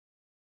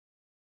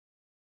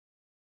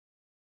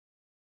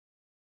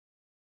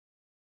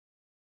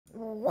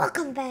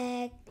Welcome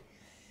back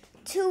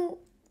to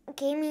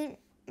Gaming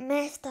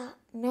Master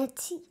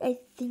Matty. I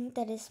think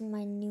that is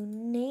my new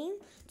name.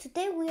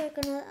 Today we are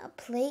gonna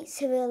play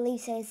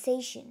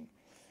Civilization.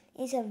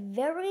 It's a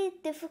very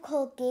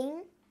difficult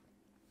game.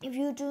 If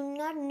you do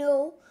not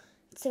know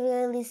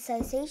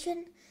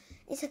Civilization,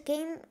 it's a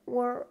game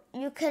where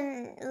you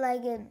can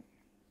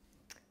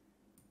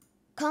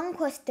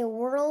conquest the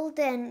world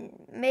and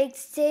make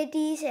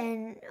cities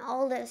and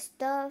all that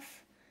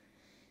stuff.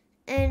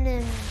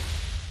 And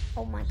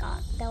oh my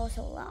god, that was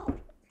so loud.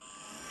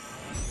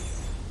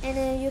 And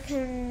then you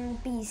can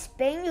be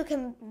Spain, you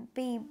can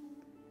be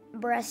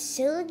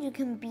Brazil, you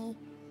can be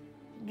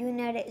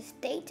United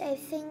States, I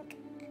think.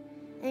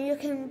 And you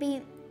can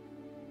be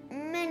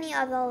many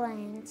other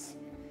lands.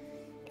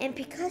 And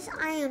because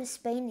I am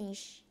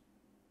Spanish,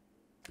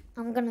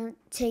 I'm gonna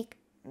take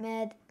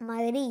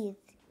Madrid,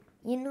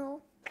 you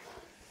know?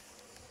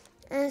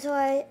 And so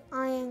I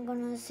am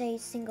gonna say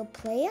single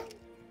player.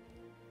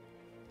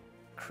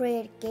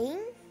 Create game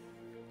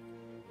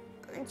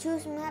and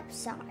choose map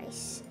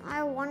size.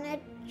 I want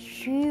it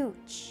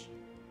huge.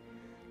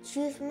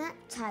 Choose map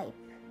type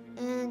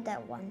and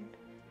that one.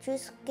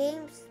 Choose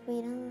game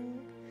speed.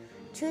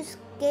 Choose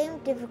game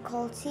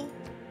difficulty.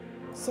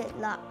 Set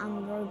lock.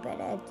 I'm very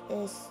bad at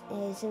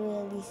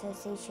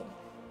Civilization.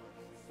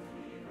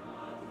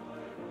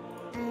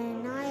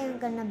 And I am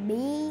gonna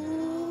be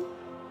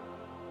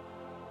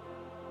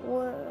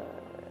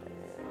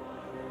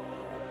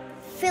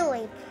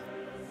Philip.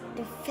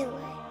 The Philip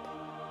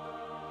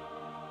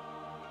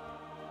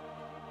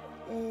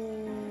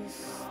is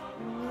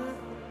not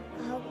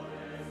how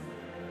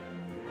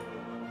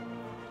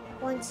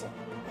once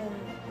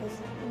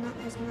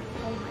it's not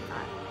oh my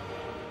god.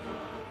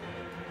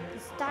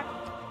 Start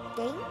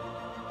game.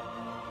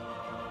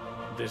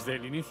 Desde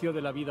el inicio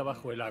de la vida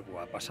bajo el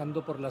agua,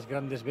 pasando por las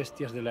grandes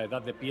bestias de la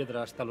edad de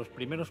piedra hasta los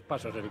primeros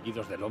pasos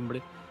erguidos del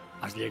hombre,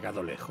 has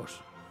llegado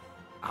lejos.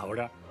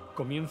 Ahora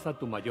comienza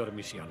tu mayor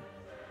misión.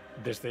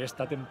 Desde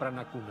esta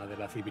temprana cuna de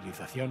la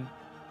civilización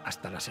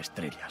hasta las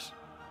estrellas.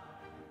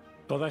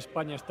 Toda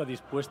España está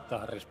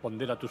dispuesta a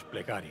responder a tus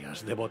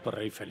plegarias, devoto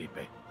rey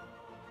Felipe.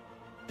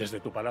 Desde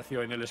tu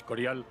palacio en el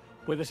Escorial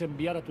puedes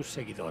enviar a tus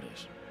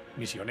seguidores,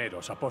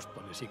 misioneros,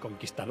 apóstoles y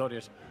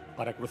conquistadores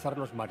para cruzar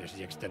los mares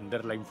y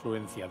extender la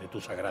influencia de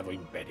tu sagrado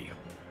imperio.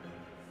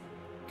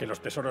 Que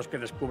los tesoros que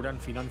descubran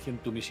financien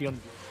tu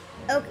misión.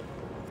 Okay.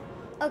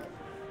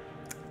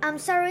 I'm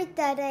sorry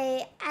that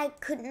I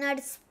could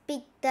not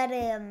speak that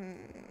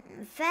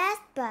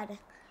fast, but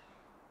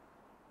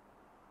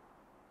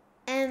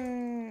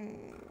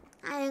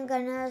I am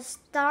gonna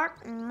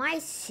start my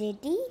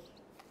city,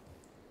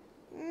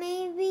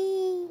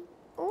 maybe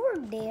over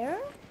there,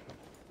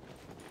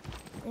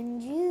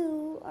 and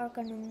you are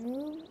gonna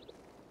move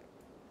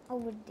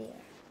over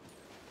there.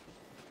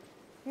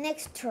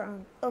 Next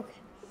turn. Okay,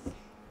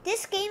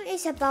 this game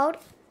is about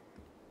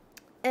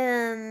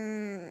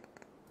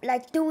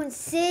like doing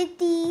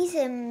cities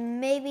and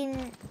maybe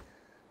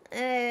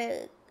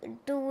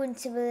doing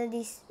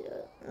civilities,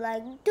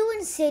 like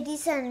doing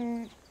cities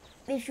and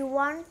if you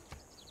want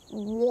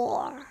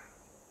war.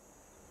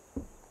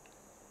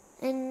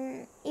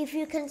 And if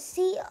you can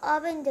see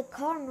up in the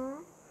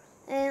corner,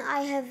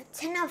 I have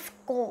 10 of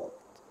gold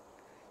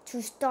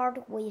to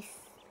start with.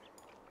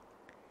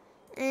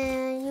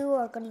 And you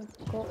are gonna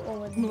go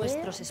over there.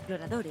 Nuestros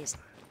exploradores.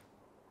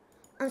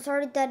 I'm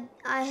sorry that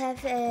I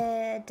have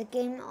the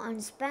game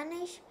on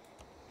Spanish,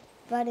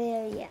 but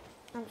yeah,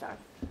 I'm sorry.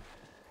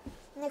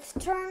 Next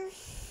turn.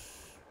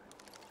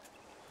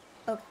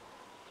 Okay.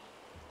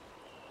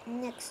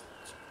 Next,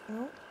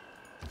 no.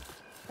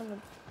 Over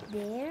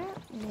there.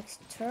 Next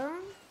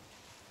turn.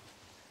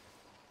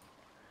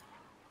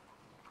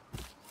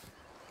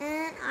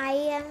 And I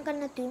am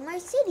gonna do my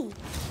city.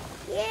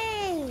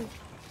 Yay!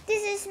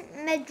 This is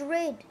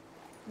Madrid.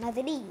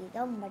 Madrid,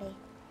 hombre.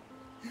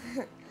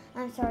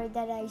 I'm sorry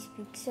that I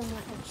speak so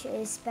much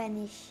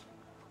Spanish.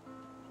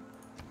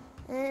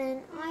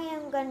 And I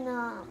am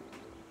gonna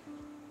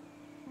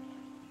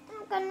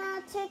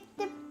take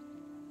the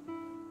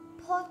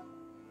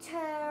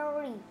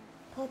pottery.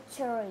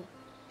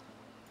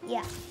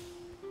 Yeah.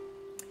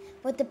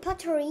 With the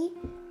pottery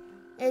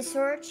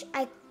search,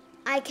 I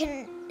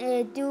can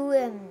do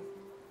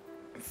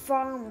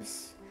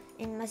farms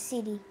in my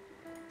city.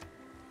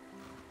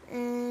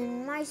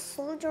 And my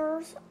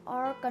soldiers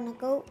are gonna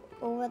go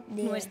over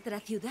there. Nuestra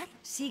ciudad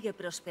sigue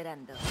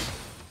prosperando.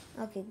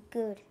 Okay,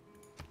 good.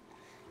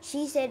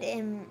 She said,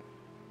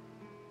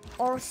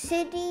 our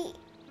city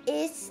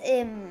is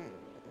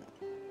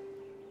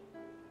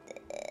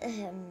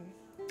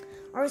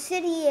our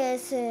city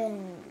is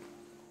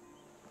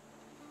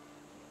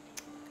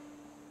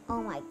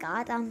oh my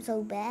god, I'm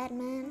so bad,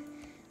 man.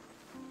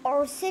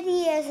 Our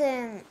city is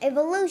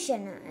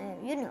evolution,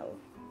 you know.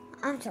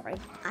 I'm sorry,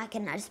 I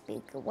cannot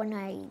speak when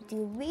I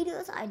do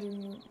videos. I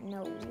don't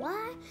know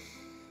why,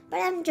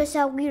 but I'm just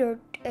a weird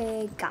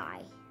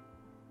guy.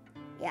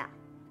 Yeah,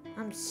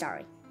 I'm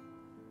sorry.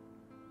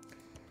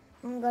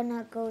 I'm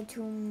gonna go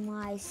to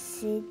my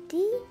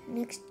city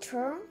next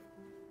turn.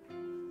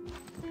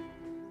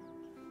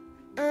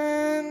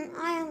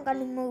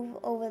 gonna move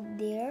over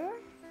there.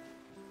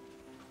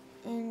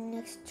 And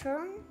next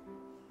turn.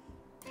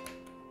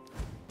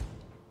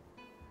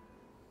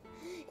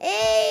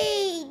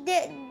 Hey,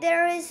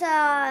 there is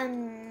a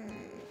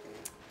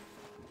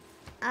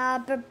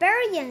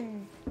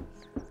barbarian.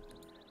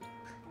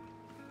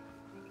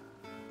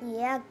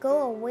 Yeah,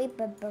 go away,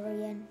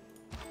 barbarian.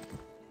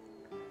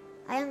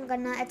 I am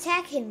gonna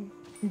attack him.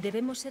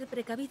 Debemos ser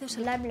precavidos.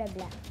 Blah, blah,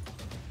 blah.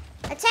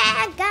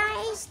 Attack,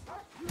 guys!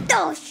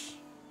 Dosh!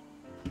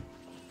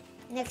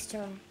 Next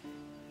turn.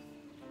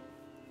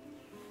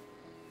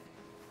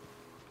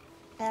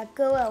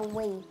 Go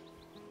away.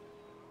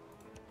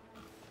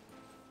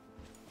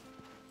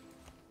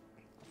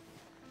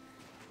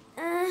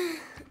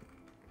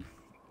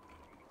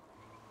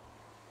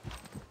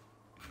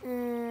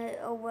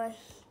 Over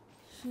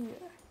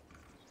here.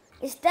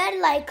 Is that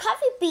like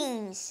coffee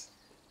beans?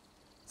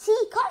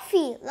 See,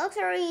 coffee.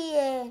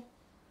 Luxury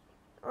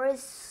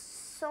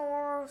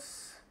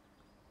resource.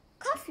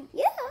 Coffee,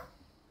 yeah.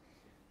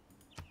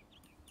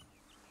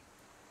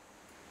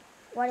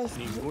 What is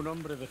Ningún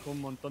hombre dejó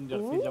un montón de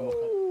arcilla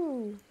mojada.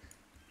 Ooh,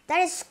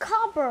 that is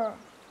copper.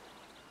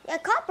 Yeah,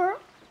 copper.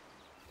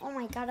 Oh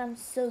my god, I'm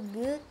so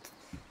good.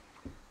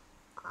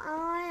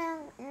 I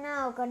am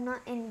now gonna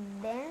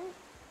invent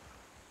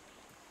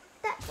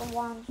that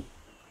one.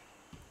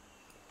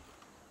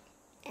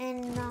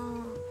 And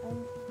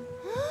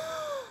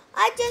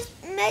I just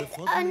met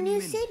a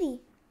new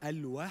city.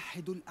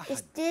 الواحد الأحد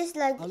Is this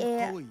like a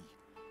القوي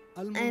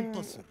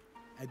المنتصر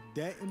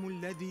الدائم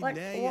الذي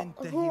لا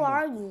ينتهي who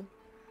are ملكه. you?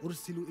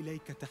 أرسل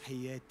إليك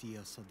تحياتي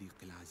يا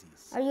صديقي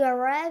العزيز. Are you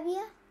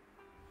Arabia?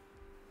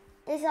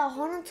 It's a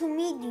honor to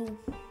meet you.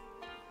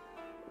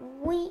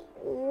 We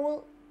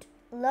would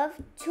love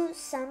to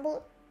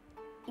sample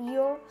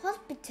your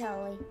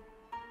hospitality.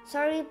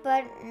 Sorry,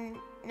 but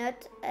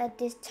not at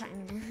this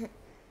time.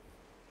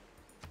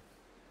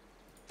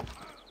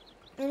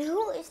 And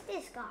who is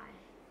this guy?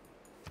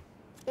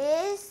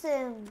 Is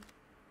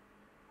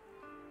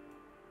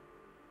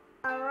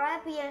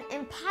Arabian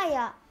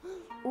Empire.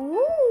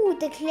 Ooh,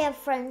 declare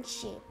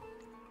friendship.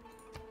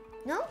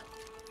 No?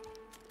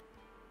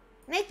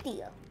 Make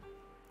deal.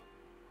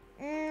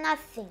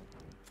 Nothing.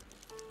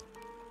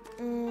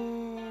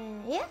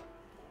 Yeah.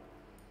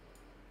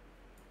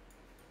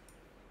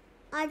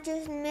 I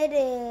just made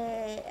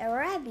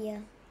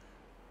Arabia.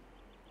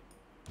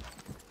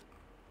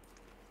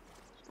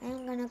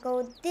 I'm gonna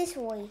go this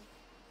way.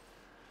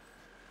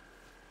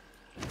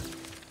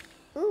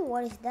 Ooh,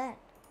 what is that?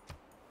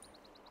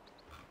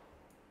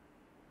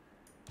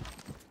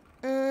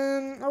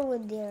 Over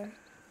there.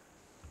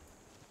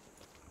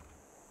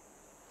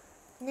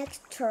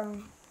 Next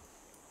turn.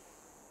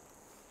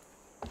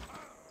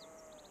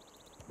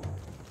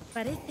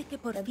 Parece que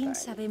por fin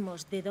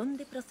sabemos de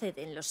dónde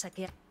proceden los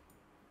saqueadores.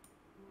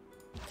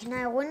 Can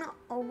I win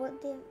over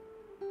there?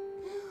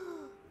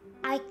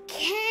 I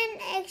can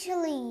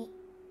actually.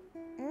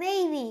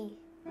 Maybe.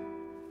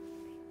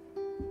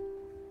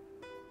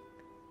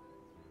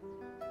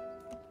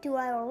 Do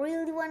I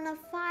really want to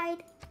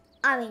fight?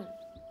 I mean,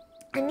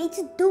 I need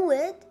to do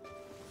it.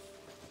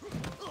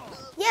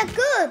 Yeah,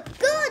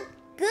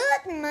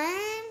 good,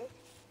 man.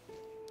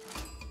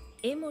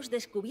 Hemos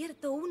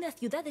descubierto una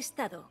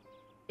ciudad-estado.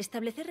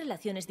 Establecer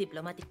relaciones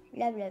diplomáticas.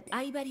 Bla, bla, bla.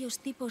 Hay varios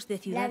tipos de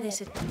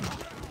ciudades.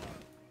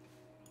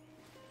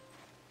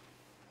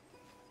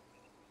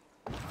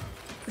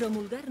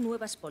 Promulgar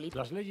nuevas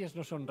políticas. Las leyes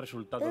no son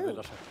resultado de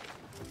los actos.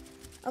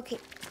 Okay,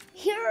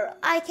 here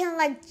I can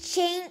like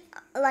change,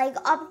 like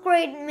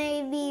upgrade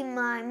maybe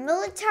my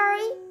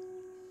military.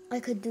 I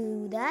could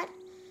do that.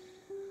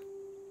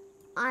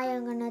 I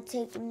am gonna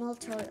take the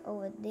military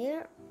over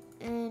there,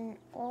 and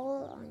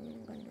all I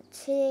am gonna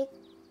take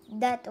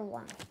that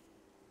one.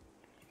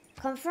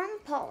 Confirm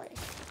policy,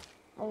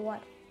 or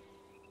what?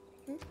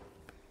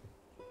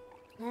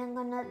 I'm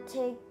gonna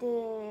take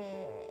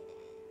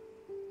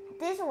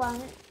this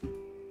one,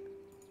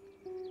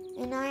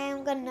 and I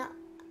am gonna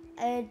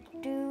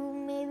do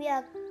maybe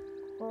a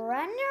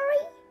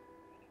granary.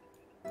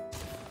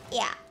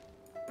 Yeah,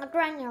 a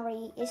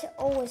granary is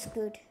always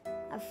good.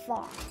 A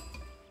farm.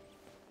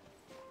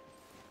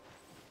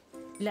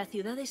 La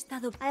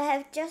ciudad-estado. I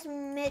have just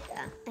made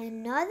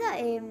another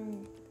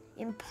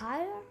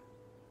empire,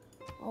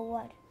 or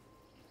what?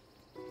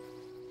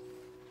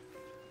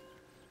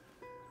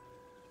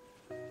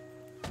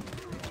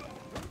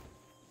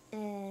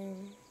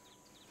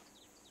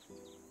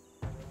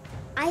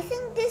 I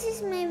think this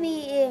is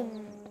maybe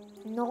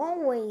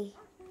Norway,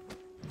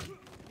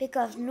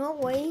 because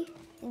Norway,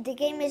 the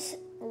game is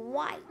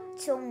white,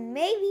 so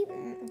maybe,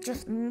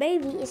 just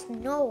maybe it's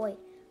Norway.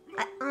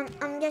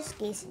 I'm just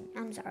guessing.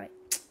 I'm sorry.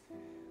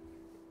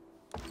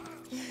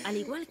 Al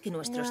igual que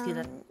nuestros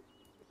ciudadanos.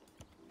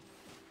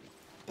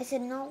 Is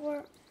it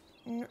Norway?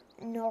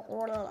 No,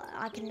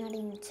 I cannot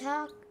even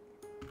talk.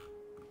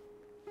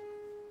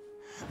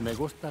 Me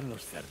gustan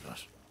los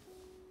cerdos.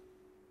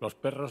 Los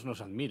perros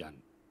nos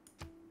admiran.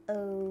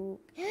 Oh.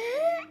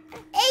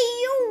 Hey,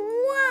 you!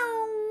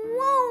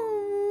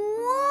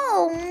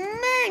 Whoa,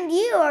 man!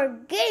 You are are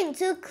getting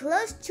too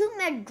close to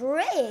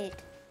Madrid.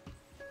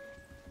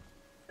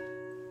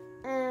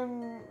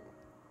 I'm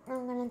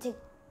gonna take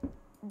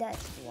that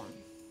one.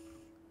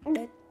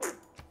 That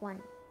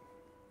one.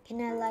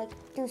 Can I like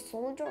do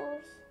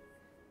soldiers?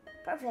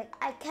 Perfect.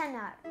 I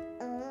cannot.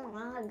 Oh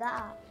my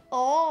god.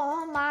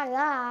 Oh my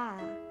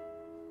god.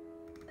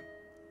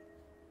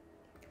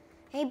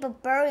 Hey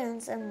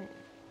barbarians, I'm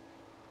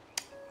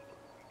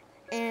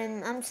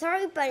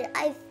sorry, but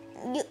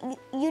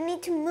you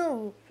need to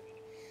move.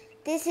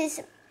 This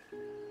is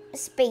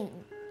Spain.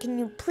 Can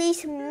you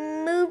please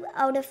move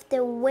out of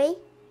the way?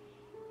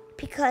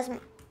 Because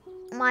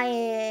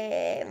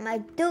my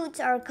dudes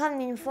are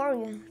coming for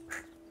you.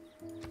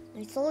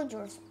 My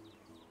soldiers,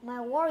 my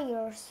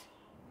warriors.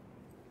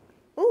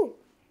 Ooh,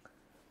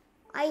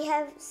 I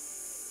have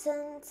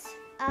sent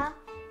a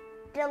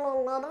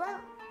delegation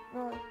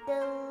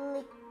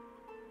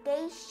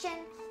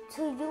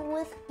to you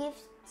with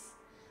gifts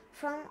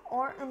from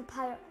our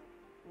empire.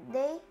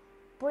 They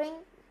bring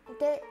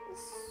the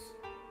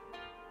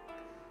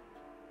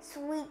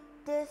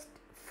sweetest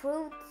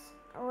fruits,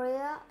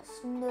 rare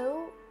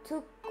snow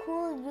to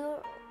cool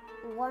your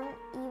one,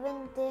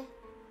 even the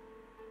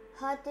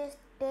hottest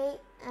day,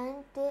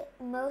 and the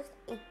most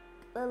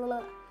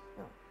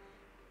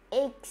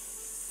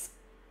excellent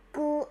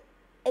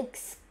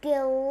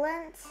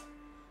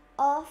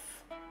of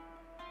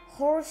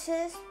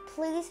horses.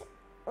 Please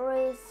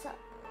raise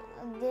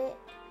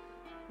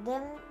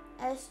them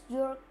as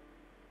your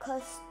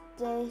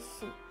custody.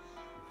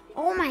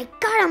 Oh my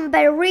god, I'm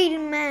better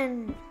reading,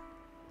 man.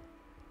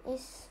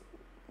 Is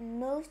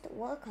most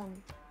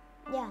welcome.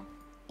 Yeah,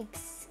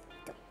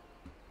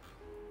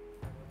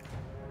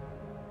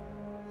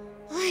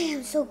 I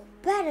am so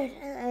bad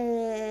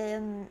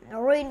at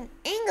reading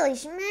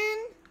English, man.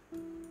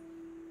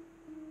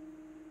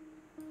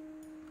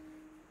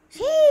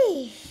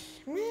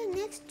 Sheesh, man,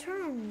 next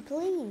turn,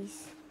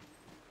 please.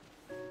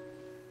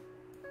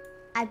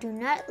 I do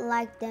not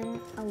like them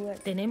a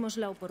word. Tenemos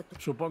la oportunidad.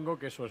 Supongo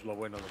que eso es lo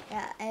bueno de...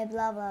 Yeah,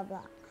 blah, blah,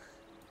 blah.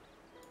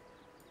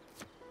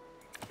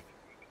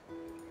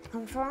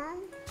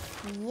 Confirm?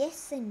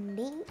 Yes,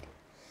 indeed.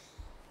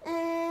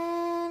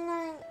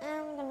 And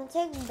I'm gonna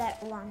take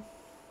that one.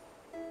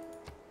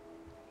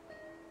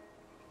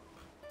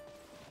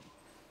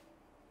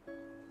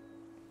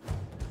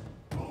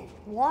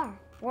 War.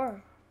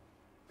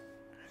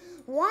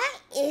 Why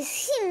is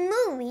he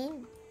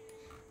moving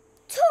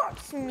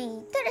towards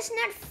me? That is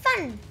not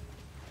fun.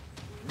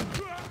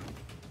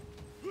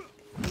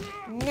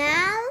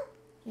 Now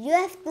you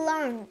have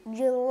learned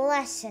your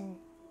lesson.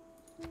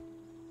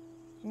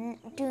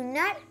 Do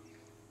not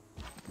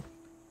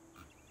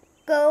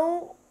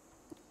go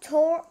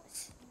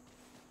towards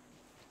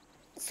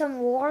some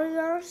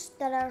warriors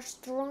that are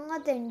stronger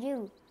than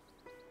you.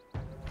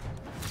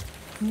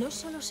 No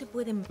solo se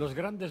pueden... Los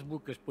grandes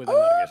buques pueden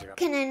arriesgar.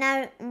 Can I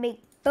now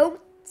make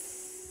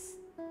boats?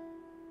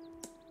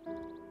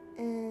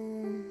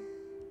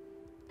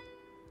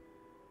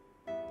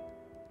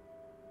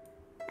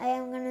 I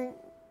am gonna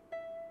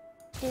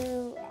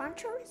do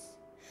archers.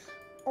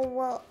 Oh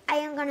well, I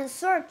am gonna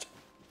search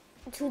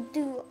to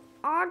do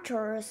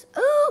archers.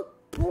 Oh,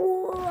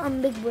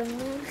 I'm big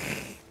brain.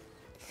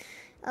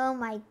 Oh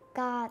my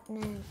god,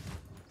 man.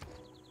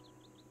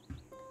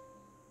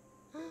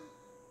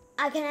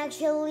 I can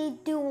actually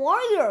do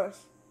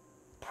warriors.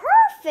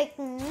 Perfect,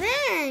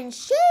 man.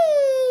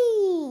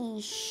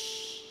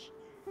 Sheesh.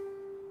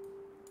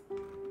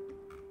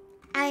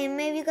 I am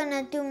maybe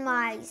gonna do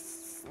my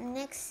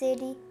next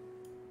city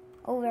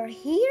over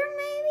here,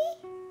 maybe?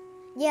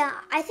 Yeah,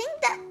 I think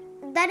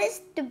that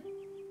is the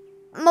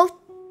most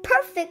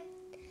perfect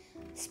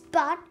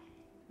spot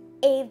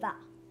ever.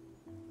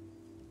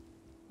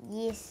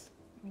 Yes,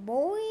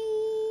 boy.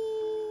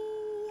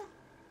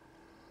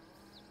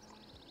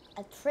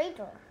 A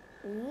traitor.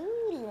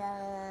 Ooh la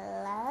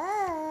la.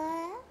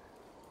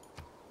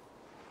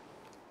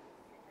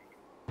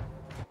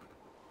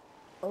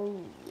 Oh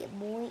yeah,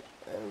 boy.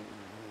 Oh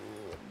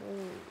yeah,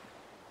 boy.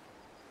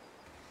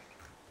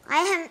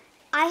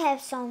 I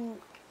have some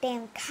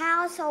damn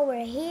cows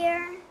over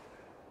here.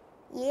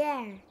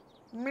 Yeah,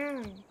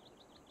 man.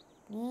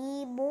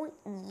 Yeah, boy.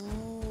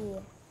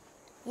 Yeah.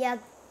 Yeah.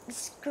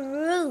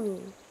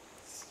 Screw.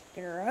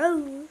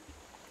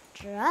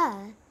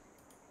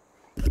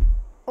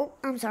 Oh,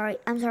 I'm sorry.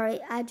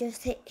 I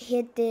just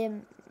hit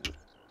the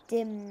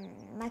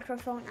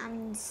microphone.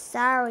 I'm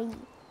sorry.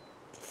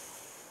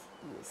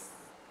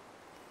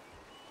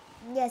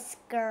 Yes,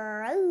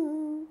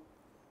 girl.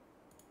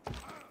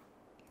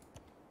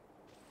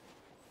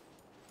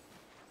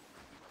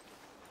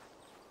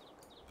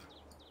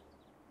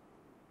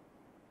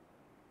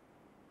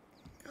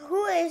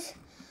 Who is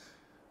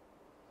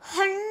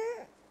Hong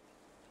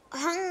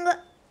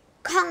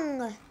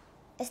Kong?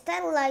 Is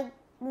that like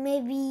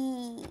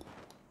maybe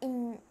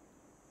in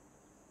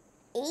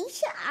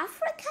Asia,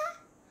 Africa?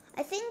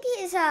 I think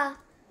he's like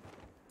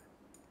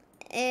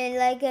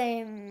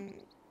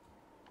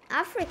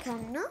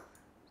African, no?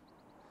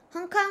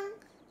 Hong Kong,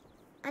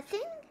 I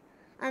think.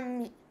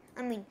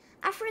 I mean,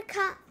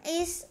 Africa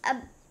is a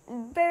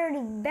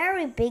very,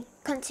 very big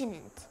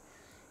continent.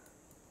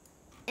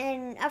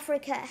 And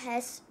Africa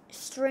has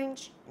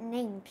strange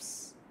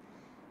names.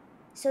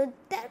 So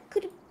that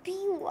could be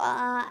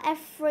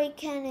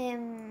African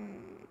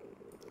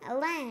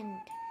land.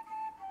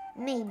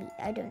 Maybe,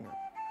 I don't know.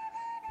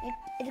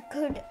 It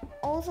could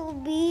also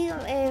be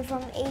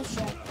from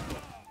Asia.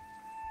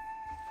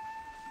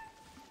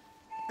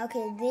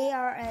 Okay, they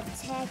are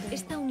attacking.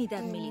 Esta unidad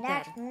and militar.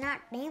 That's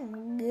not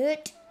damn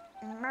good.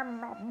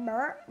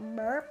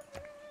 Burp.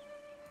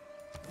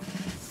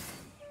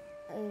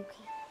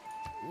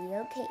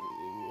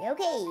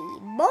 Okay,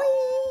 boy.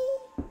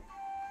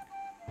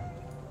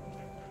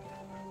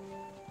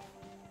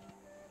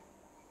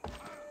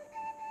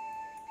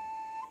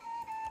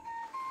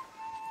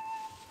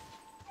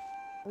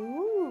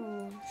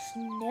 Ooh,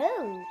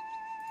 snow.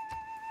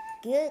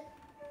 Good.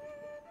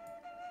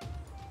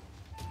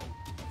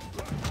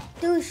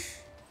 Douche.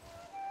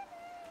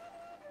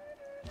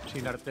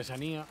 Sin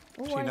artesanía,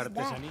 What sin is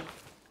artesanía.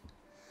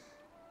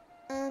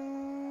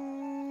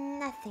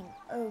 Nothing.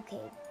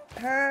 Okay,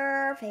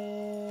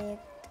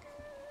 perfect.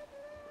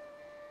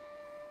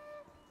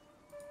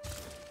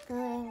 I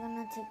am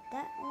gonna take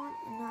that one,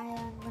 and I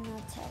am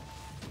gonna take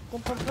the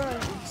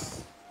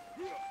barbarians.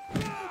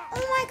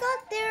 Oh my god,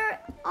 there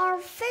are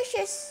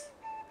fishes.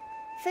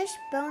 Fish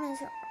bonus.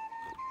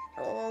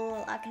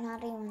 Oh, I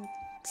cannot even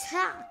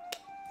talk.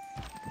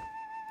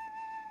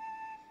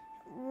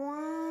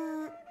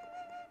 One,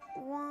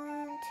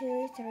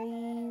 two,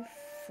 three,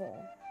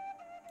 four.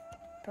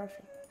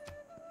 Perfect.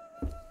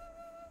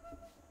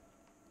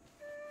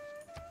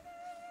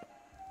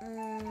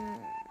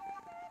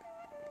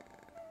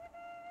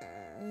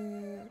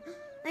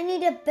 I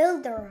need a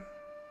builder.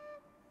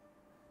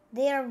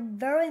 They are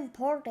very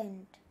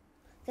important.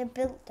 The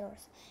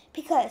builders,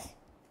 because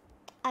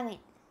I mean,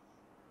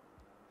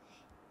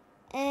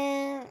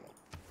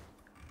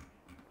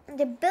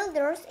 the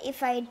builders.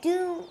 If I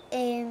do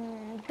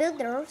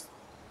builders,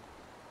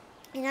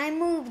 and I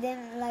move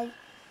them like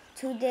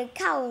to the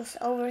cows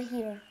over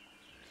here,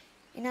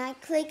 and I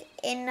click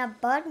in a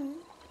button,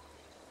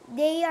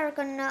 there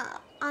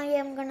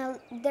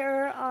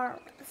are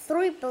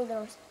 3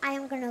 builders. I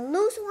am gonna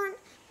lose one,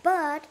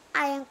 but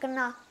I am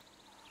gonna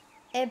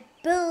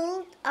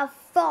build a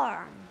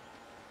farm,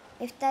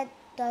 if that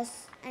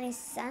does any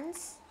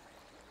sense.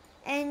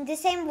 And the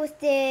same with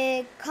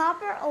the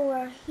copper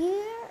over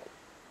here.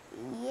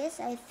 Yes,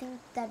 I think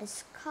that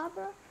is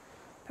copper.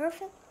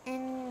 Perfect.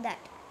 And that.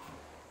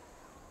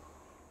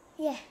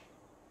 Yeah.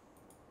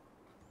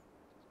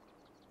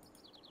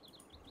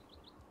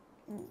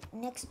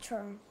 Next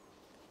turn.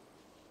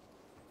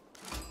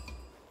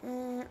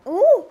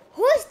 Ooh,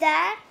 who's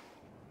that?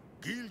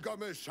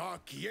 Gilgamesha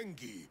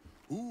Kiengi,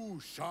 U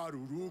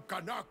Sharuru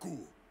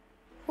Kanaku.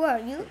 Who are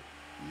you?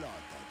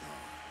 Latada.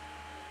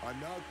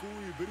 Anaku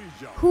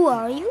Ibrija. Who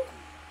are you?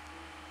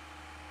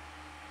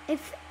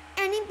 If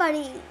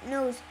anybody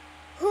knows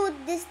who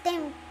this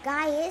damn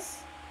guy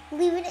is,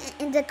 leave it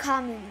in the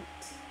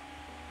comments.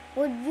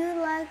 Would you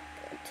like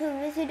to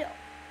visit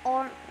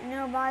our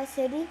nearby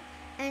city,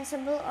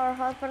 ensemble, or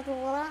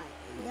hospital?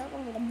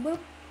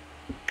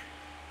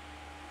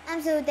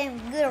 I'm so damn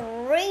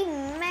great,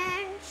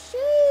 man.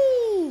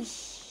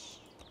 Sheesh.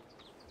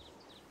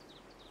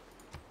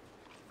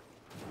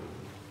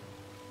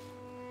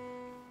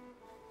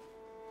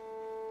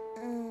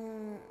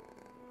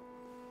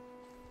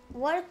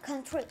 What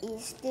country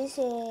is this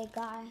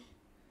guy?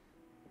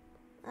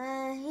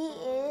 He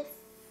is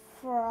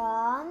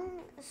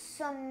from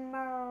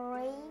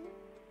submarine.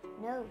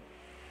 No.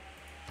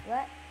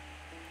 What?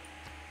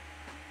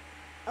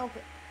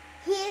 Okay.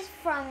 He is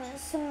from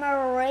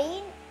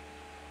submarine.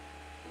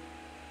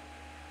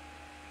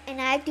 And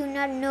I do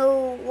not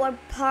know what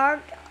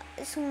part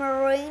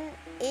submarine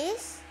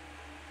is.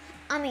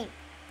 I mean,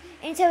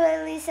 in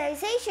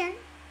civilization,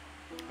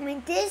 I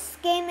mean, this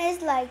game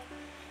is like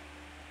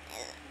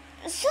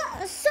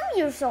some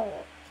years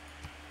old,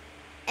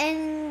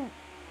 and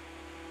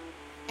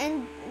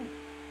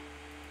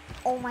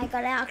oh my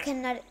god, I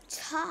cannot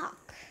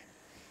talk.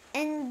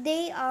 And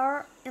they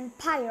are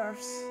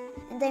empires,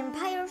 and the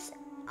empires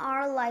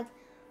are like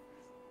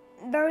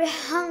very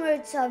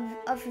hundreds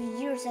of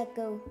years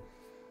ago.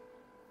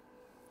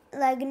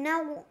 Like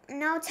now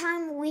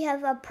time we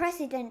have a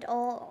president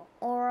or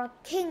a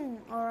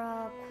king or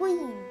a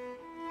queen.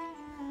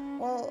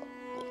 Well,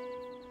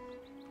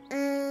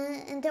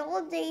 in the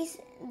old days,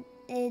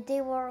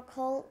 they were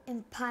called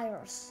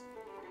empires.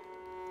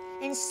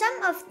 And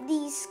some of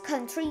these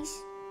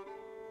countries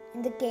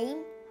in the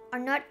game are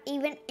not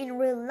even in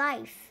real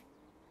life.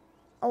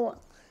 Oh,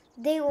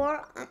 they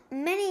were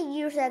many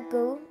years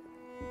ago.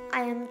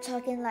 I am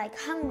talking like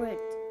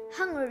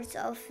hundreds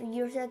of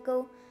years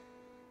ago,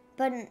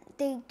 but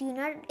they do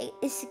not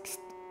exist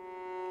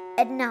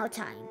at now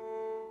time.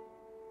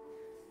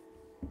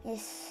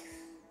 Yes,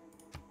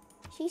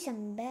 she's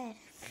bad.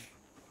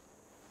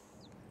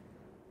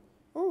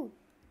 Ooh,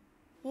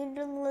 you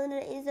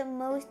is the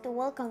most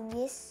welcome.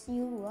 Yes,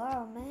 you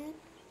are, man.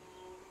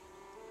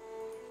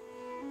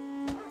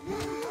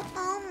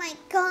 Oh my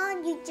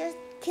god, you just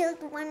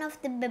killed one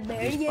of the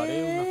Disparé una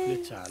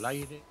barbarians. flecha al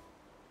aire.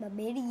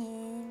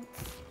 Barbarians.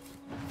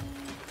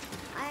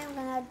 I'm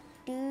gonna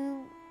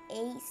do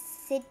a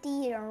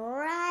city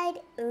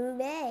right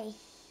over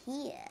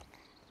here.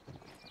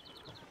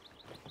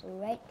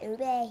 Right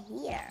over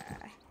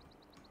here.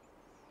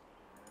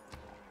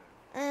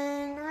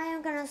 And I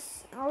am gonna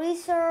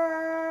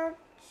research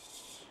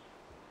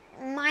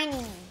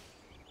mining.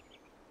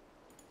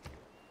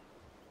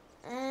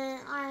 And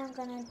I am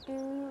gonna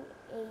do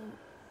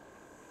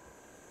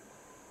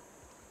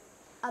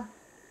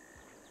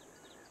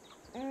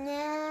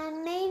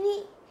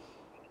maybe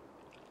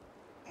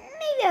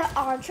an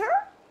archer.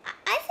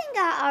 I think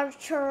an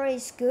archer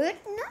is good,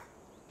 no?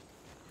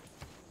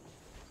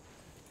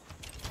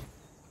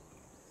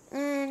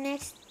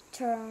 Next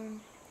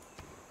turn.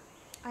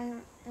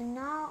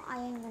 Now I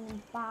am gonna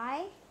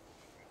buy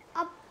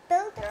a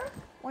builder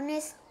when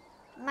it's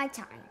my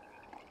time.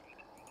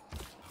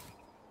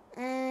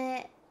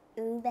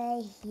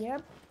 Over here,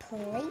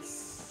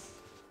 place.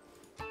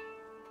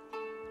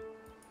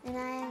 And I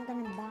am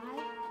gonna buy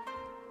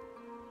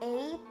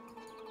a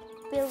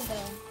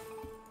builder.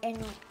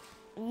 And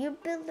your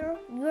builder,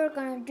 you're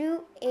gonna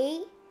do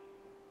a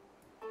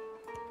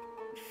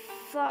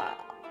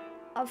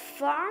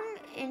farm,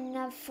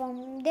 and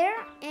from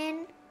there,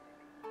 and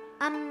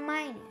a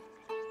mining.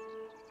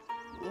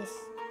 Yes.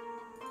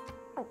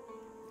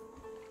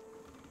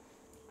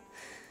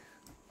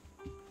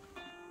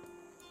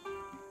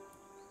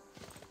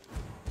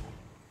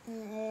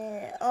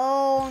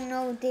 Oh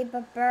no, the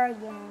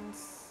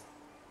barbarians.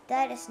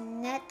 That is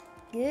not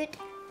good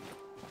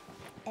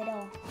at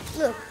all.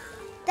 Look,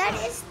 that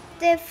is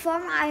the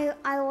farm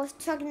I was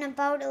talking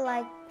about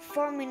like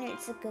 4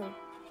 minutes ago.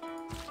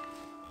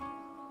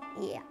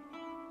 Yeah.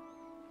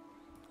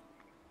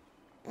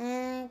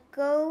 And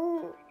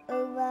go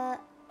over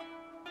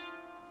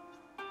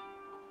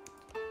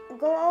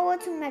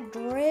to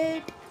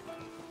Madrid.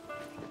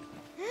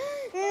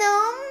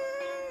 No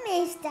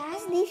me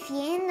estás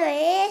diciendo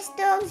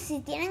esto.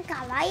 Si tienen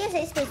caballos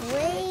estos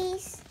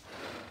güeyes.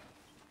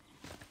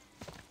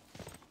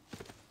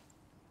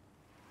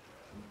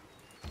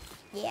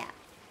 Yeah,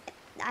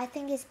 I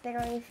think it's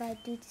better if I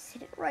do this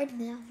right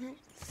now.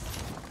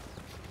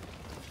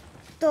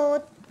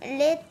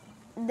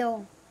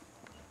 Toledo.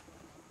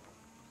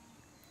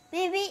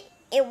 Maybe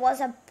it was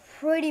a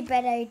pretty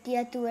bad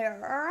idea to do it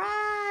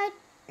right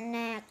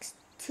next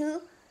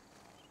to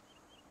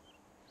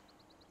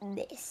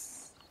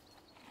this.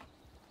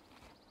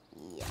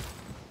 Yeah,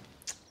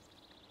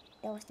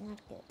 that was not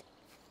good.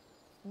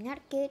 Not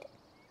good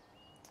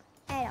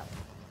at all.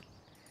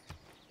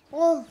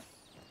 Well,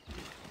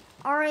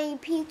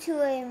 RAP to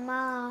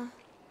my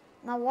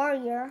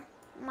warrior.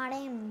 My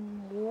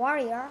name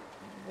warrior.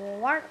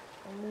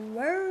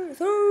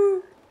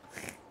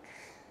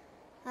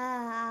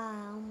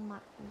 Oh my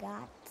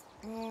god.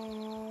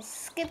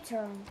 Skip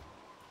turn.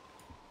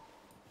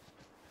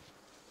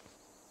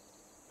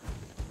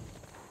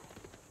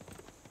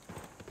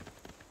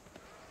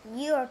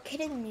 You are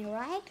kidding me,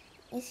 right?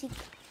 Is he?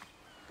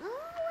 Oh,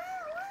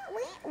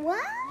 wait,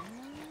 what?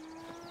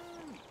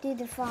 Do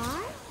the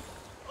farm,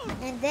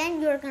 and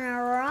then you're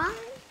gonna run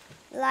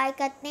like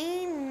a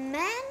tame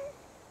man.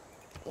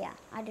 Yeah,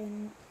 I do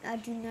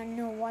not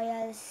know why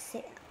I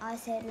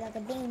said like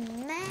a tame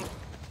man,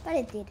 but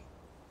it did.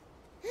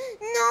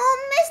 No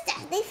me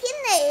estás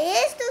diciendo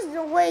esto,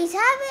 güey,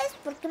 ¿sabes?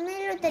 ¿Por qué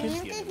me lo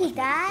tenían que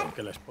quitar?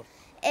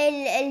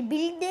 El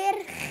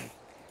builder.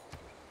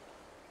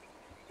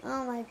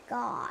 Oh my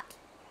god.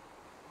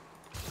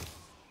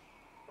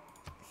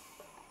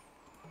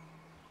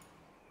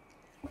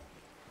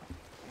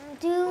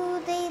 Do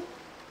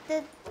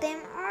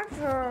them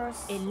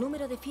archers? El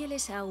número de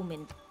fieles ha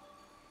aumentado.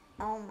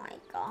 Oh my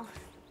god.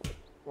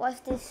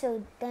 Was this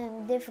so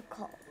damn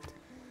difficult?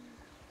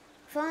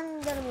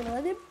 Thunder,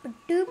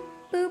 boop,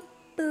 boop,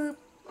 boop.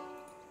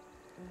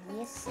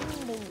 Yes,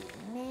 indeed,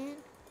 man.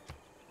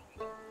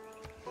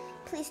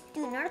 Please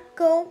do not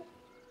go.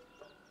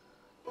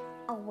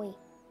 Oh, wait.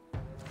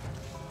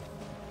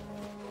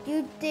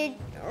 You did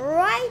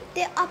right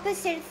the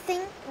opposite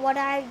thing what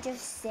I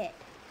just said.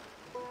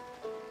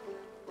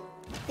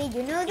 Did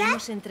you know that?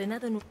 Hemos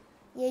entrenado en un...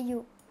 Yeah,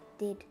 you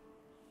did.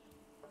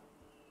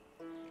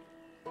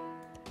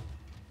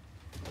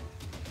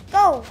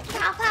 Go!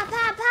 Pa, pa,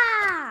 pa,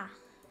 pa!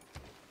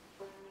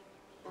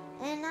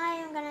 And I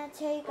am gonna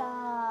take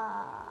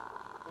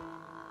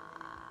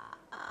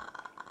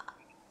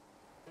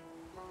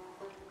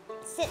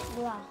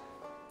Sitwa.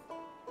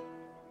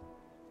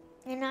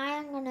 And I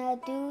am gonna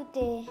do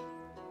the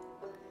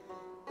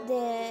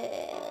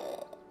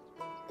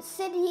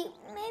city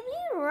maybe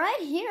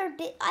right here.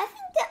 I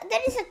think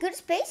that is a good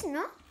space,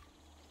 no?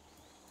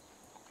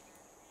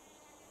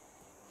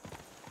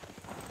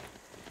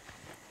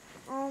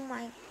 Oh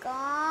my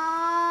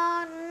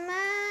god,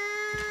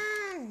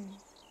 man.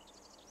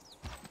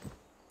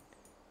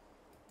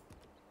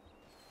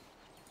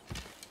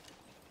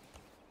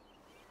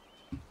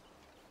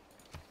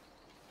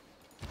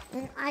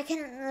 And I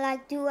can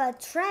like do a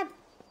trap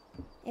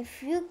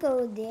if you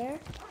go there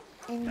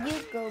and you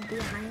go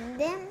behind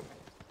them,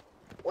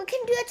 we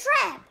can do a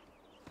trap.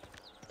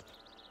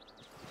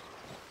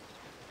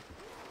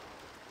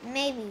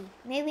 Maybe,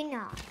 maybe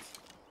not.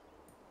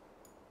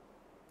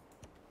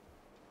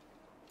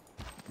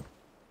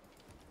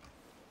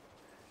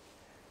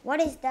 What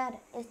is that?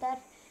 Is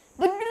that?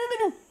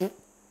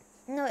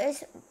 No,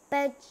 it's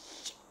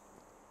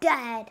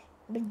Bajad.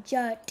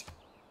 Bajad?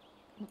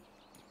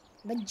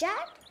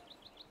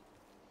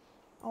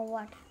 Or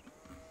what?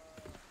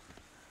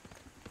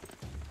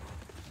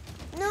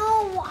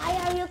 No, why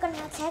are you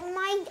gonna attack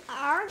my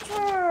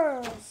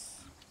archers?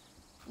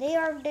 They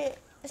are the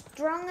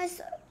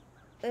strongest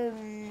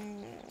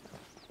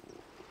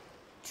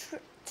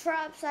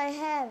traps I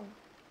have.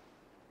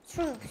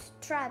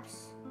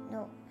 Traps.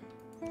 No.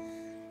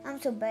 I'm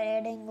so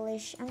bad at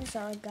English. I'm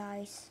sorry,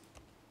 guys.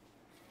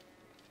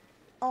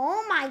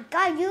 Oh my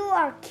god, you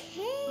are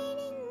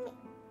kidding me.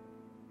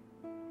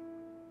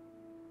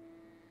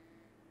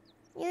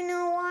 You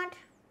know what?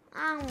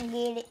 I'm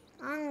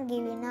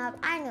giving up.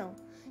 I know.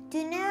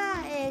 Do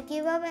never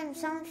give up on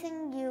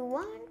something you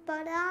want,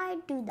 but I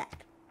do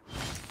that.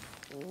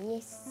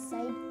 Yes,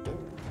 I do.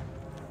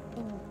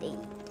 Indeed.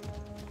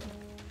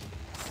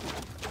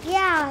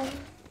 Yeah,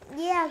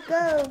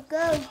 go.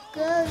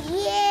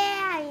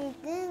 Yeah, you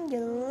think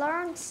you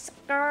learned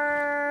scar.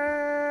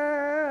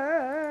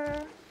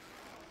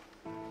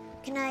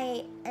 Can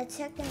I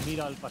attack him?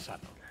 Mira al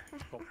pasado.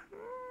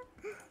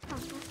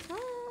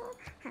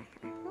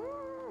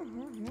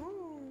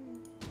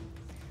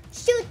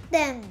 Shoot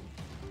them!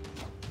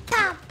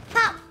 Pop,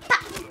 pop,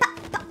 pop, pop,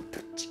 pop.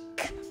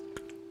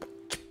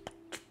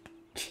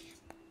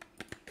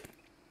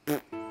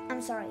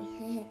 I'm sorry.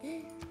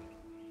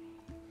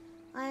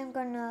 I'm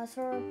gonna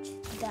search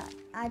that.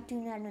 I do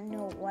not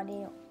know what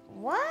it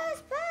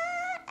was, but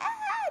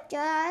I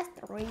just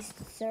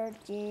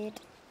research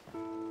it.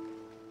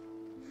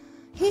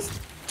 He's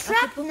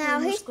trapped now.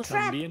 He's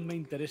trapped. También me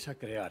interesa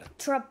crear.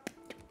 Trapped.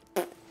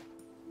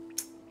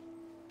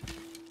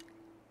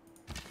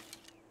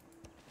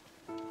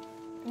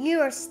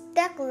 You are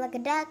stuck like a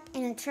duck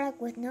in a truck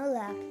with no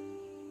luck.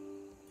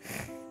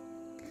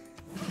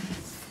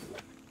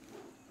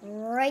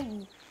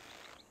 Right.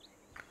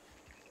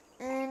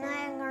 And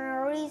I'm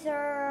gonna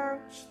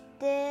research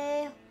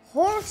the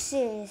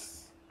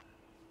horses.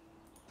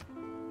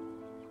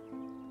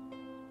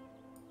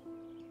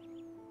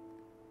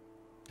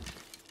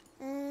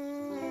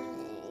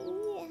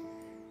 Yeah.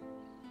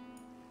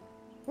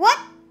 What?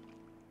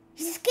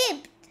 He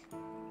skipped.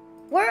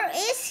 Where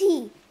is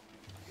he?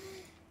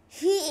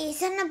 He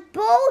is on a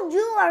boat.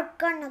 You are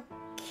gonna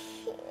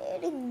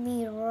kidding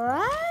me,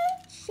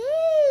 right?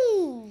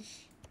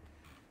 Sheesh.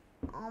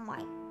 Oh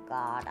my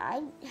god,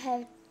 I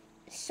have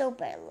so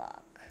bad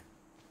luck.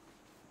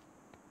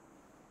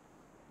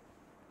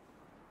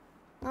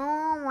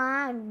 Oh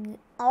my god.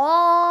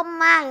 Oh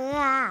my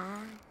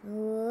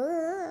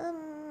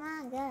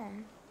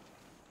god.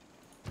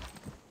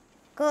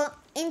 Go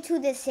into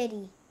the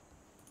city.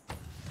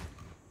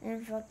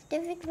 And for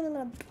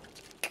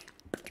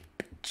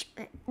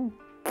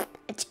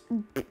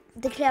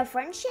declare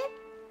friendship?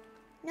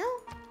 No?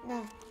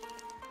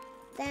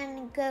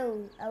 Then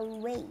go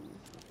away.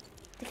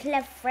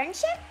 Declare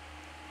friendship?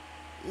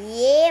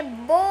 Yeah,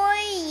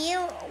 boy.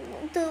 You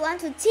do want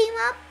to team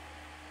up?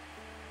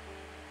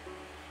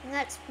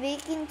 Not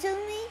speaking to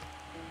me?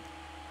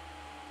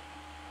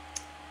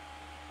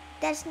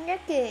 That's not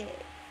good.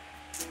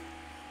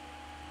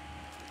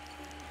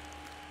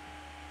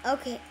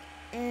 Okay.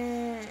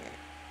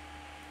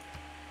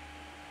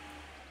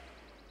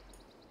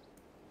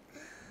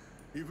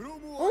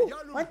 Oh,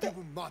 what the?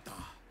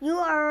 You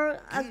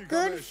are a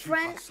good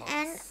friend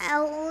and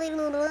a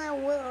little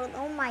world.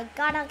 Oh my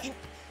god, I can.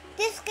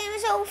 This game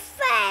is so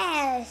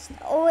fast.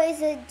 Or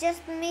is it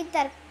just me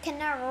that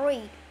cannot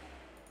read?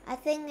 I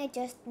think it's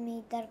just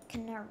me that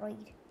cannot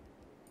read.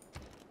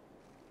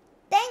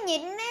 Dang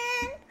it,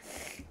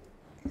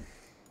 man.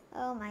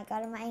 Oh my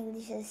god, my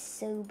English is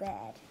so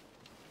bad.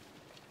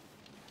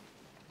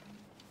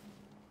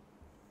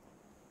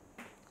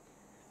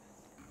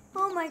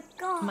 Oh my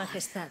god.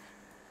 Majestad.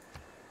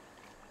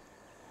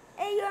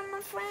 Hey, you're my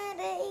friend.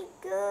 Hey,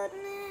 good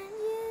man.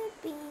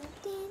 You've been.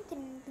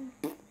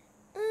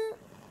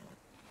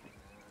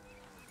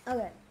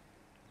 Okay.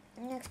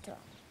 Next one.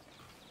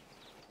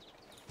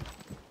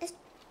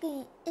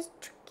 It's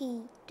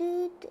tricky,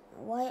 dude.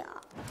 Why?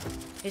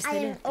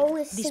 Excelente.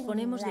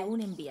 Disponemos de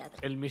un enviado.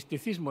 El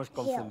misticismo es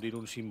confundir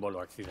un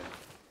símbolo accidente.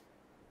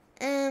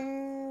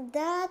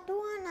 That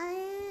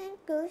one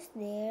goes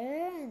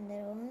there, and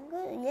that one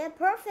goes. Yeah,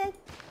 perfect.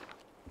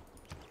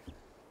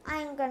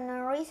 I'm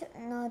gonna research.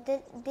 No,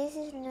 this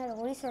is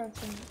not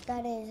researching.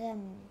 That is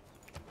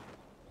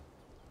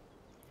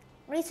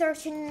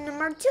researching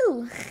number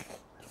 2.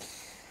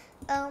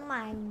 Oh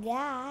my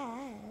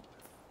god.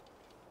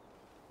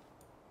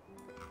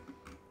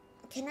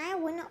 Can I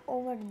win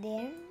over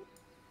there?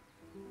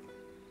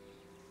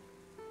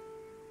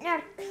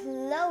 Not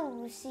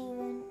close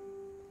even.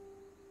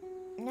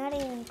 Not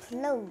even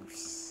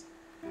close.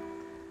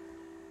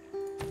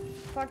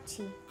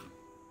 40.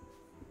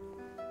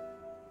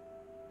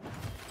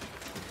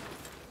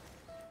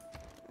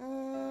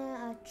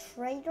 A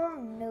trader?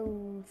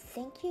 No,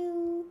 thank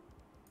you.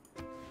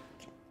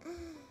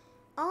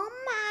 Oh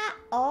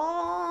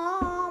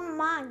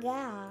my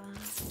god.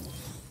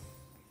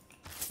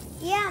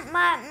 Yeah,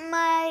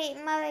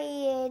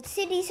 my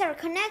cities are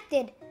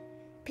connected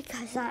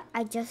because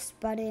I just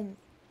bought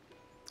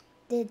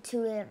did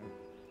to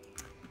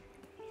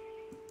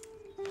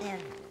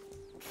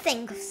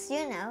things,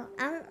 you know.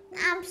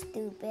 I'm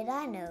stupid,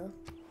 I know.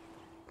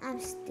 I'm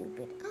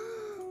stupid.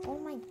 Oh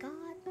my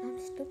god, I'm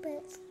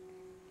stupid.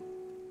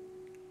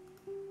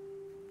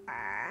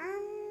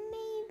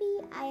 Maybe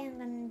I am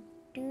gonna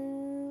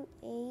do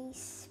a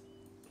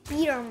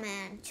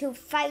Spearman to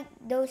fight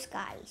those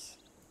guys.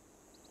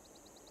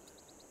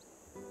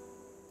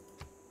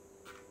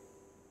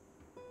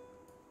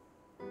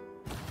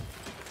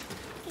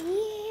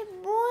 Yeah,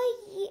 boy.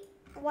 Yeah.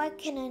 Why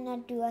can I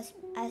not do as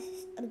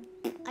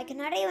I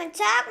cannot even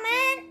talk,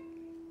 man.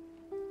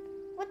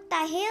 What the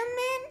hell,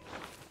 man?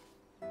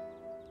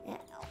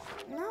 Yeah,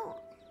 no.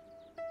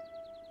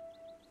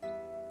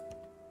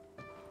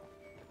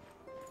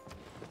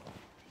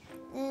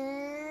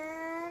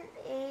 And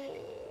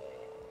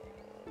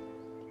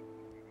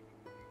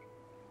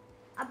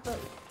a boat.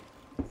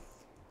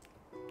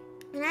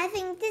 And I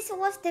think this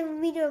was the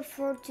video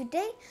for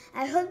today.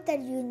 I hope that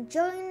you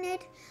enjoyed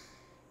it.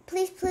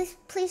 Please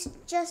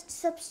just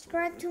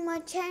subscribe to my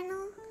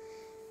channel.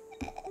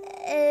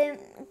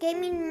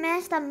 Gaming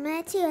Master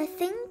Matty, I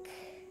think.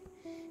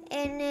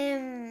 And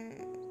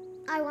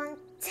I want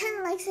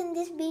 10 likes in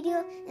this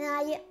video, and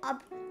I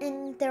up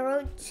in the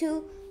road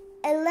to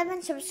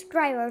 11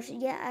 subscribers.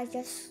 Yeah, I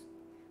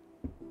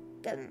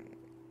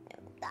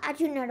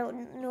do not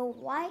know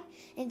why.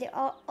 And there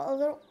are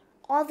other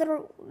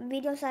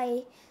videos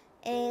I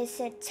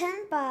said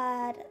 10,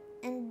 but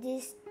in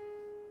this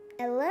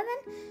 11.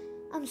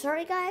 I'm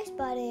sorry guys,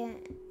 but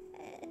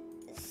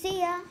see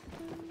ya.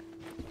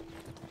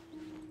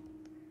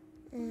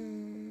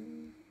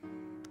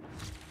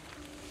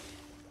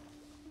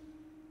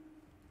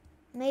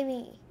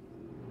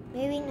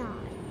 Maybe not.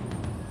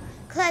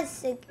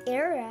 Classic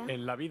era.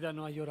 En la vida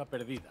no hay hora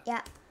perdida.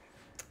 Yeah.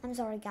 I'm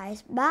sorry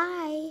guys.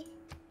 Bye.